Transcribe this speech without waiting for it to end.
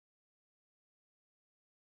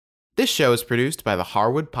This show is produced by the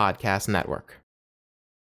Harwood Podcast Network.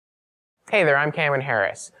 Hey there, I'm Cameron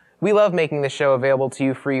Harris. We love making this show available to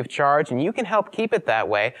you free of charge, and you can help keep it that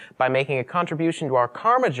way by making a contribution to our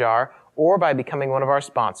Karma Jar or by becoming one of our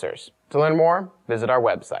sponsors. To learn more, visit our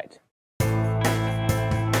website.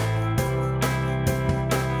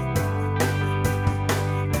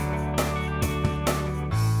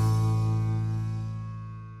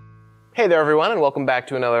 Hey there everyone, and welcome back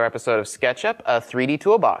to another episode of Sketchup, a 3D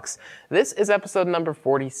toolbox. This is episode number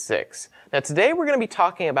 46. Now today we're going to be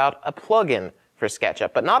talking about a plugin for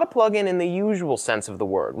Sketchup, but not a plugin in the usual sense of the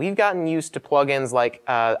word. We've gotten used to plugins like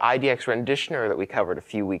IDX Renditioner that we covered a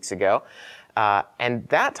few weeks ago, and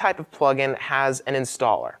that type of plugin has an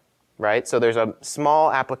installer, right? So there's a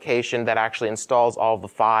small application that actually installs all the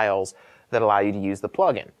files that allow you to use the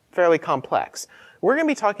plugin. Fairly complex. We're going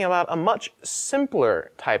to be talking about a much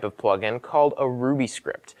simpler type of plugin called a Ruby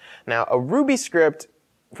script. Now, a Ruby script,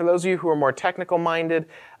 for those of you who are more technical minded,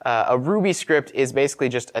 a Ruby script is basically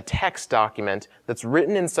just a text document that's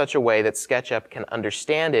written in such a way that SketchUp can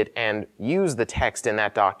understand it and use the text in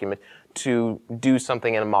that document to do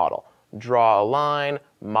something in a model. Draw a line,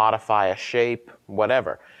 modify a shape,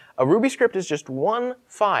 whatever. A Ruby script is just one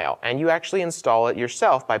file, and you actually install it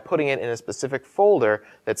yourself by putting it in a specific folder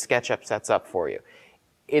that SketchUp sets up for you.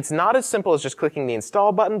 It's not as simple as just clicking the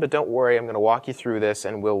install button, but don't worry, I'm going to walk you through this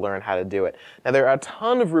and we'll learn how to do it. Now, there are a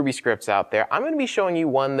ton of Ruby scripts out there. I'm going to be showing you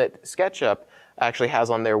one that SketchUp actually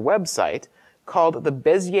has on their website called the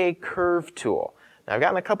Bezier Curve tool. Now, I've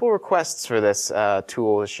gotten a couple requests for this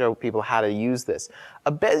tool to show people how to use this.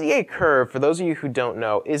 A Bezier curve, for those of you who don't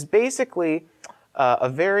know, is basically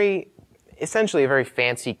essentially a very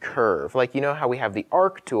fancy curve. Like, you know how we have the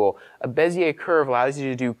arc tool? A Bezier curve allows you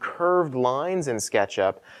to do curved lines in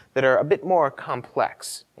SketchUp that are a bit more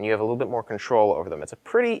complex, and you have a little bit more control over them. It's a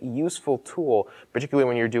pretty useful tool, particularly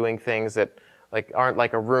when you're doing things that aren't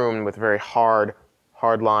like a room with very hard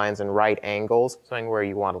lines and right angles, something where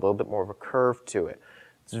you want a little bit more of a curve to it.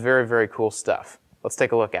 It's very, very cool stuff. Let's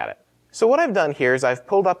take a look at it. So what I've done here is I've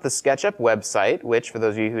pulled up the SketchUp website, which, for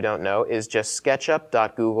those of you who don't know, is just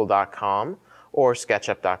sketchup.google.com, or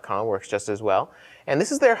sketchup.com works just as well. And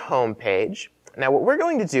this is their home page. Now what we're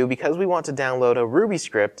going to do, because we want to download a Ruby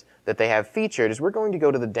script that they have featured, is we're going to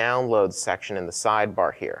go to the Downloads section in the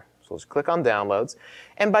sidebar here. So let's click on Downloads.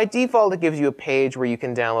 And by default, it gives you a page where you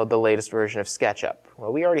can download the latest version of SketchUp.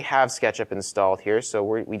 Well, we already have SketchUp installed here, so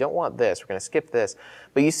we don't want this. We're going to skip this.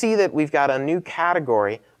 But you see that we've got a new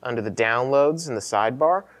category under the Downloads in the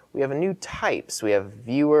sidebar. We have a new types. We have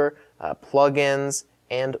Viewer, Plugins,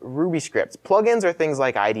 and Ruby scripts. Plugins are things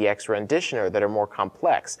like IDX Renditioner that are more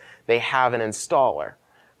complex. They have an installer,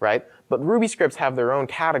 right? But Ruby scripts have their own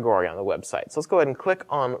category on the website. So let's go ahead and click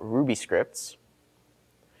on Ruby scripts.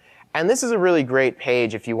 And this is a really great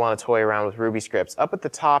page if you want to toy around with Ruby scripts. Up at the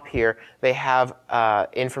top here, they have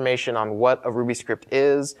information on what a Ruby script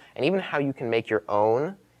is, and even how you can make your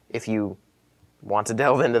own if you want to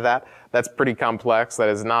delve into that. That's pretty complex. That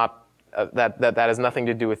is not that has nothing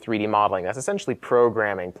to do with 3D modeling. That's essentially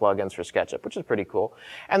programming plugins for SketchUp, which is pretty cool.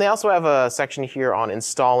 And they also have a section here on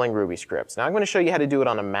installing Ruby scripts. Now I'm going to show you how to do it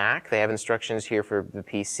on a Mac. They have instructions here for the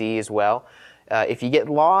PC as well. If you get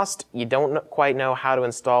lost, you don't quite know how to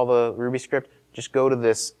install the Ruby script, just go to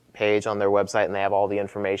this page on their website and they have all the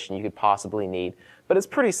information you could possibly need. But it's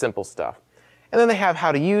pretty simple stuff. And then they have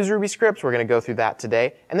how to use Ruby scripts. We're going to go through that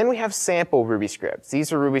today. And then we have sample Ruby scripts.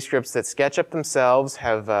 These are Ruby scripts that SketchUp themselves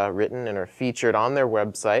have written and are featured on their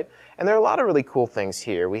website. And there are a lot of really cool things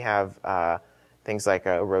here. We have things like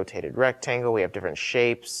a rotated rectangle. We have different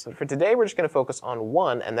shapes. So for today, we're just going to focus on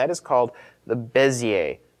one, and that is called the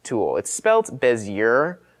Bezier tool. It's spelled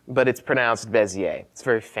Bezier, but it's pronounced Bezier. It's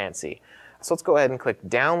very fancy. So let's go ahead and click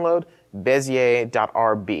Download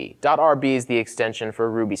Bezier.rb. .rb is the extension for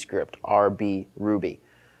Ruby script, RB Ruby.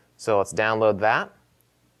 So let's download that.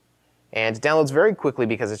 And it downloads very quickly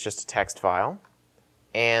because it's just a text file.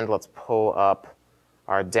 And let's pull up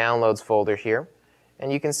our Downloads folder here.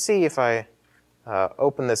 And you can see if I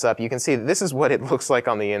open this up, you can see that this is what it looks like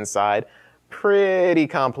on the inside. Pretty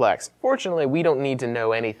complex. Fortunately, we don't need to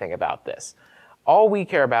know anything about this. All we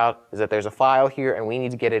care about is that there's a file here and we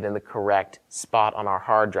need to get it in the correct spot on our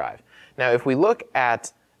hard drive. Now, if we look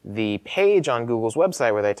at the page on Google's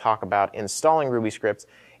website where they talk about installing Ruby scripts,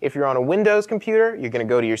 if you're on a Windows computer, you're going to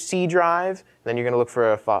go to your C drive, then you're going to look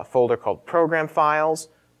for a folder called Program Files,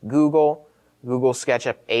 Google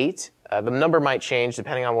SketchUp 8. The number might change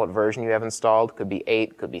depending on what version you have installed. Could be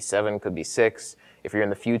 8, could be 7, could be 6. If you're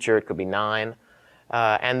in the future, it could be 9.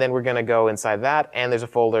 And then we're going to go inside that, and there's a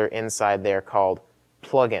folder inside there called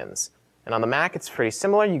Plugins. And on the Mac, it's pretty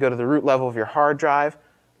similar. You go to the root level of your hard drive,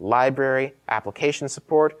 Library, Application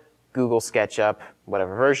Support, Google SketchUp,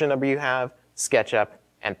 whatever version number you have, SketchUp,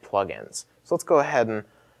 and Plugins. So let's go ahead and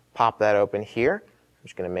pop that open here. I'm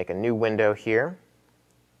just going to make a new window here.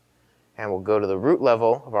 And we'll go to the root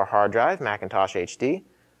level of our hard drive, Macintosh HD.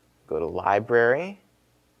 Go to Library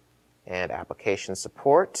and Application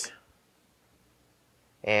Support.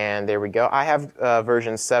 And there we go. I have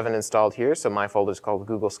version 7 installed here, so my folder is called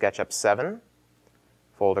Google SketchUp 7.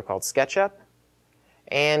 Folder called SketchUp.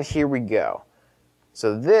 And here we go.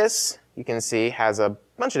 So this, you can see, has a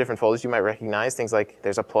bunch of different folders you might recognize. Things like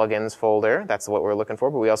there's a plugins folder. That's what we're looking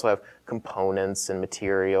for. But we also have components and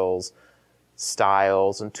materials,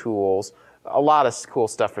 styles and tools. A lot of cool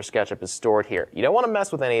stuff for SketchUp is stored here. You don't want to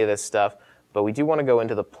mess with any of this stuff, but we do want to go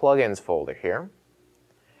into the plugins folder here.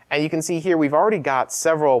 And you can see here we've already got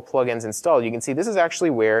several plugins installed. You can see this is actually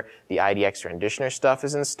where the IDX renditioner stuff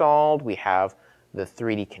is installed. We have the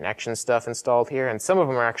 3D connection stuff installed here, and some of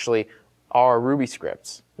them are actually Ruby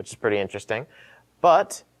scripts, which is pretty interesting.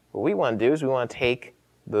 But what we want to do is we want to take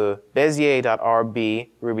the Bezier.rb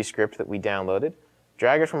Ruby script that we downloaded,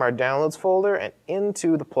 drag it from our downloads folder and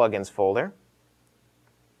into the plugins folder,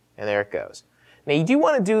 and there it goes. Now you do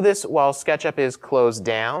want to do this while SketchUp is closed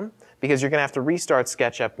down, because you're going to have to restart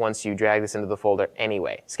SketchUp once you drag this into the folder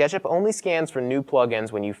anyway. SketchUp only scans for new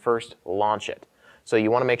plugins when you first launch it. So you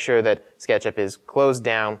want to make sure that SketchUp is closed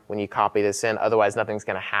down when you copy this in, otherwise nothing's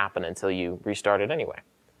going to happen until you restart it anyway.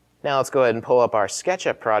 Now let's go ahead and pull up our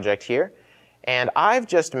SketchUp project here. And I've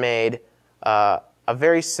just made I've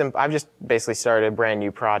just basically started a brand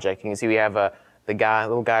new project. You can see we have the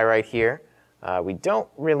little guy right here. We don't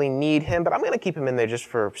really need him, but I'm going to keep him in there just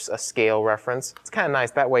for a scale reference. It's kind of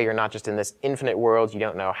nice. That way you're not just in this infinite world. You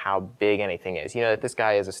don't know how big anything is. You know that this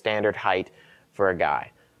guy is a standard height for a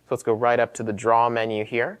guy. So let's go right up to the Draw menu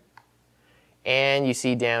here. And you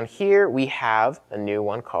see down here we have a new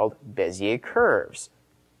one called Bezier Curves.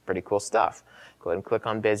 Pretty cool stuff. Go ahead and click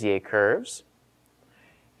on Bezier Curves.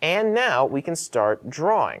 And now we can start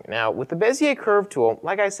drawing. Now with the Bezier Curve tool,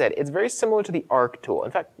 like I said, it's very similar to the Arc tool.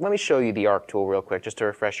 In fact, let me show you the Arc tool real quick just to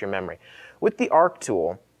refresh your memory. With the Arc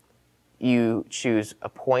tool, you choose a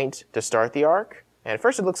point to start the arc. And at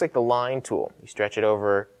first it looks like the line tool. You stretch it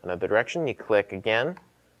over another direction, you click again.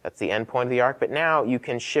 That's the end point of the arc. But now you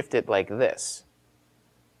can shift it like this.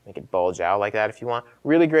 Make it bulge out like that if you want.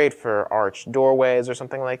 Really great for arched doorways or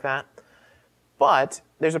something like that. But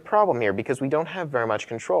there's a problem here because we don't have very much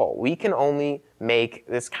control. We can only make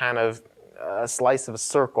this kind of slice of a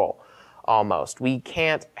circle almost. We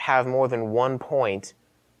can't have more than one point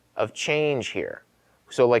of change here.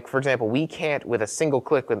 So like, for example, we can't, with a single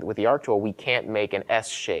click with the arc tool, we can't make an S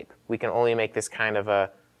shape. We can only make this kind of a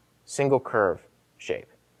single curve shape.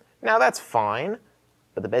 Now that's fine,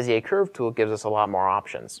 but the Bezier Curve tool gives us a lot more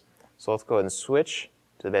options. So let's go ahead and switch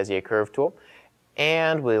to the Bezier Curve tool.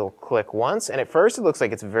 And we'll click once, and at first it looks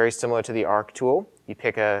like it's very similar to the Arc tool. You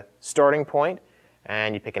pick a starting point,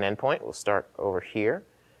 and you pick an end point. We'll start over here.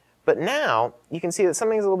 But now, you can see that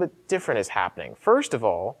something a little bit different is happening. First of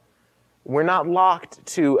all, we're not locked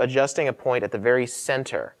to adjusting a point at the very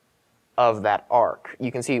center of that arc.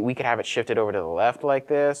 You can see we could have it shifted over to the left like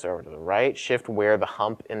this, or over to the right, shift where the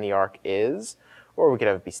hump in the arc is, or we could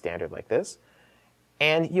have it be standard like this.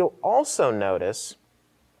 And you'll also notice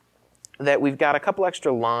that we've got a couple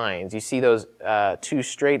extra lines. You see those two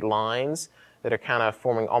straight lines that are kind of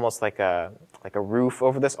forming almost like a roof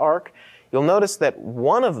over this arc. You'll notice that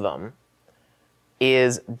one of them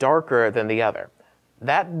is darker than the other.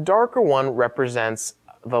 That darker one represents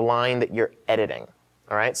the line that you're editing.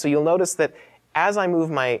 All right? So you'll notice that as I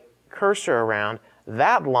move my cursor around,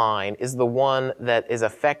 that line is the one that is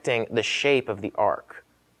affecting the shape of the arc.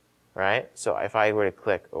 Right? So if I were to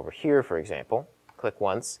click over here, for example, click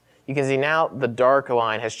once, you can see now the dark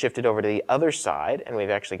line has shifted over to the other side, and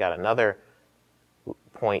we've actually got another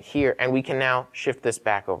point here, and we can now shift this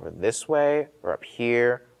back over this way, or up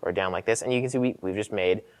here, or down like this, and you can see we've just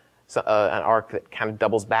made an arc that kind of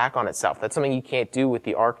doubles back on itself. That's something you can't do with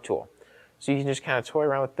the Arc tool. So you can just kind of toy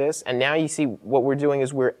around with this, and now you see what we're doing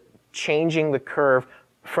is we're changing the curve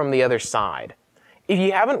from the other side. If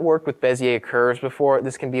you haven't worked with Bezier curves before,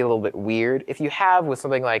 this can be a little bit weird. If you have with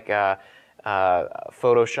something like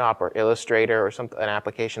Photoshop or Illustrator or an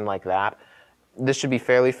application like that, this should be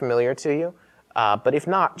fairly familiar to you. But if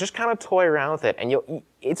not, just kind of toy around with it, and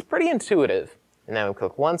it's pretty intuitive. And then we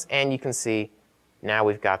click once, and you can see now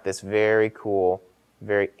we've got this very cool,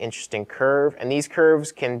 very interesting curve. And these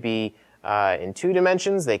curves can be in 2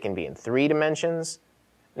 dimensions. They can be in 3 dimensions.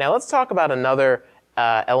 Now let's talk about another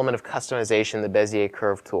element of customization the Bezier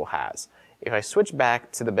Curve tool has. If I switch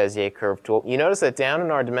back to the Bezier Curve tool, you notice that down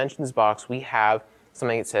in our dimensions box we have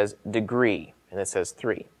something that says degree, and it says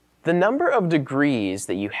 3. The number of degrees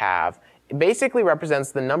that you have basically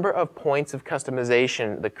represents the number of points of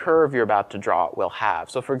customization the curve you're about to draw will have.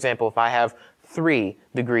 So for example, if I have 3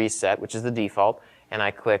 degrees set, which is the default, and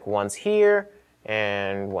I click once here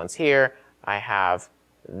and once here, I have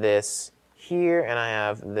this here and I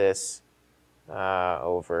have this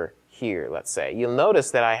over here, let's say. You'll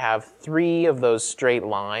notice that I have 3 of those straight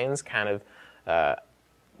lines kind of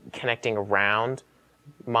connecting around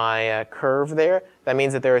my curve there. That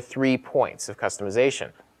means that there are 3 points of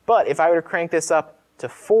customization. But if I were to crank this up to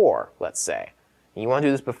 4, let's say, and you want to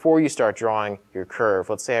do this before you start drawing your curve,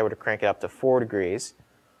 let's say I were to crank it up to 4 degrees,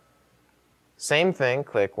 same thing,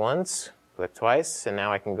 click once, click twice, and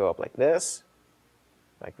now I can go up like this,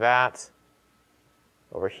 like that,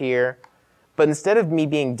 over here. But instead of me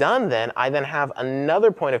being done then, I then have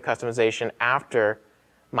another point of customization after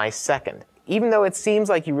my second. Even though it seems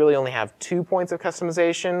like you really only have 2 points of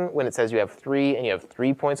customization when it says you have 3, and you have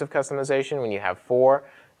 3 points of customization when you have 4,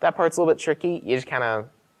 that part's a little bit tricky. You just kind of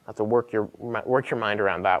have to work your mind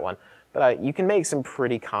around that one. But you can make some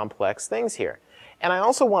pretty complex things here. And I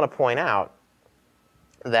also want to point out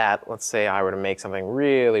that, let's say I were to make something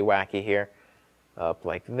really wacky here, up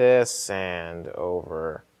like this and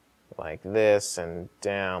over like this and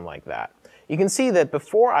down like that. You can see that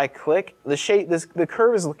before I click, the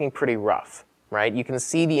curve is looking pretty rough, right? You can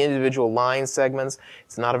see the individual line segments.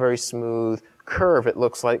 It's not a very smooth curve. It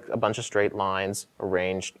looks like a bunch of straight lines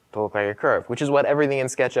arranged to look like a curve, which is what everything in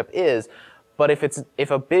Sketchup is. But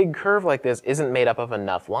if a big curve like this isn't made up of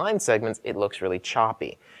enough line segments, it looks really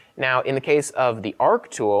choppy. Now, in the case of the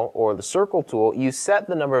arc tool or the circle tool, you set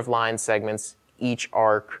the number of line segments each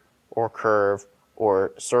arc or curve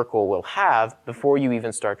or circle will have before you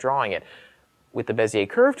even start drawing it. With the Bezier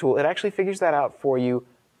Curve tool, it actually figures that out for you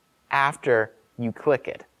after you click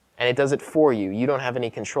it. And it does it for you. You don't have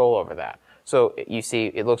any control over that. So you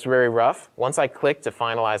see, it looks very rough. Once I click to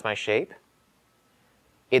finalize my shape,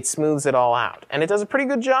 it smooths it all out. And it does a pretty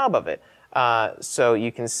good job of it. So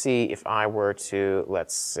you can see if I were to,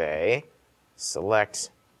 let's say,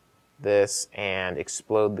 select this and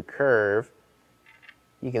explode the curve,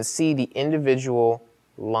 you can see the individual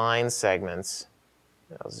line segments.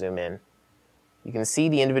 I'll zoom in. You can see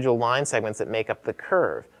the individual line segments that make up the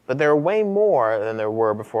curve. But there are way more than there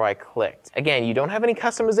were before I clicked. Again, you don't have any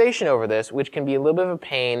customization over this, which can be a little bit of a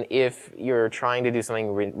pain if you're trying to do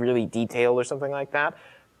something really detailed or something like that.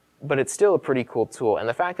 But it's still a pretty cool tool. And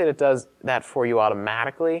the fact that it does that for you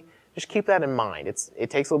automatically, just keep that in mind. It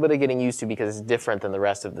takes a little bit of getting used to because it's different than the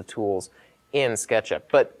rest of the tools in SketchUp.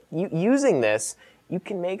 But using this, you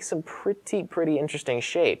can make some pretty interesting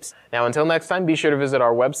shapes. Now, until next time, be sure to visit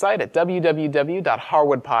our website at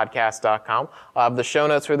www.harwoodpodcast.com. I'll have the show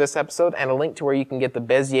notes for this episode and a link to where you can get the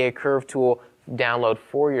Bezier Curve tool download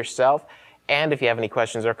for yourself. And if you have any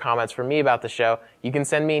questions or comments for me about the show, you can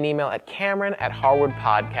send me an email at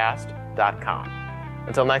cameron@harwoodpodcast.com.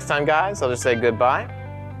 Until next time, guys, I'll just say goodbye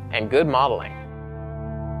and good modeling.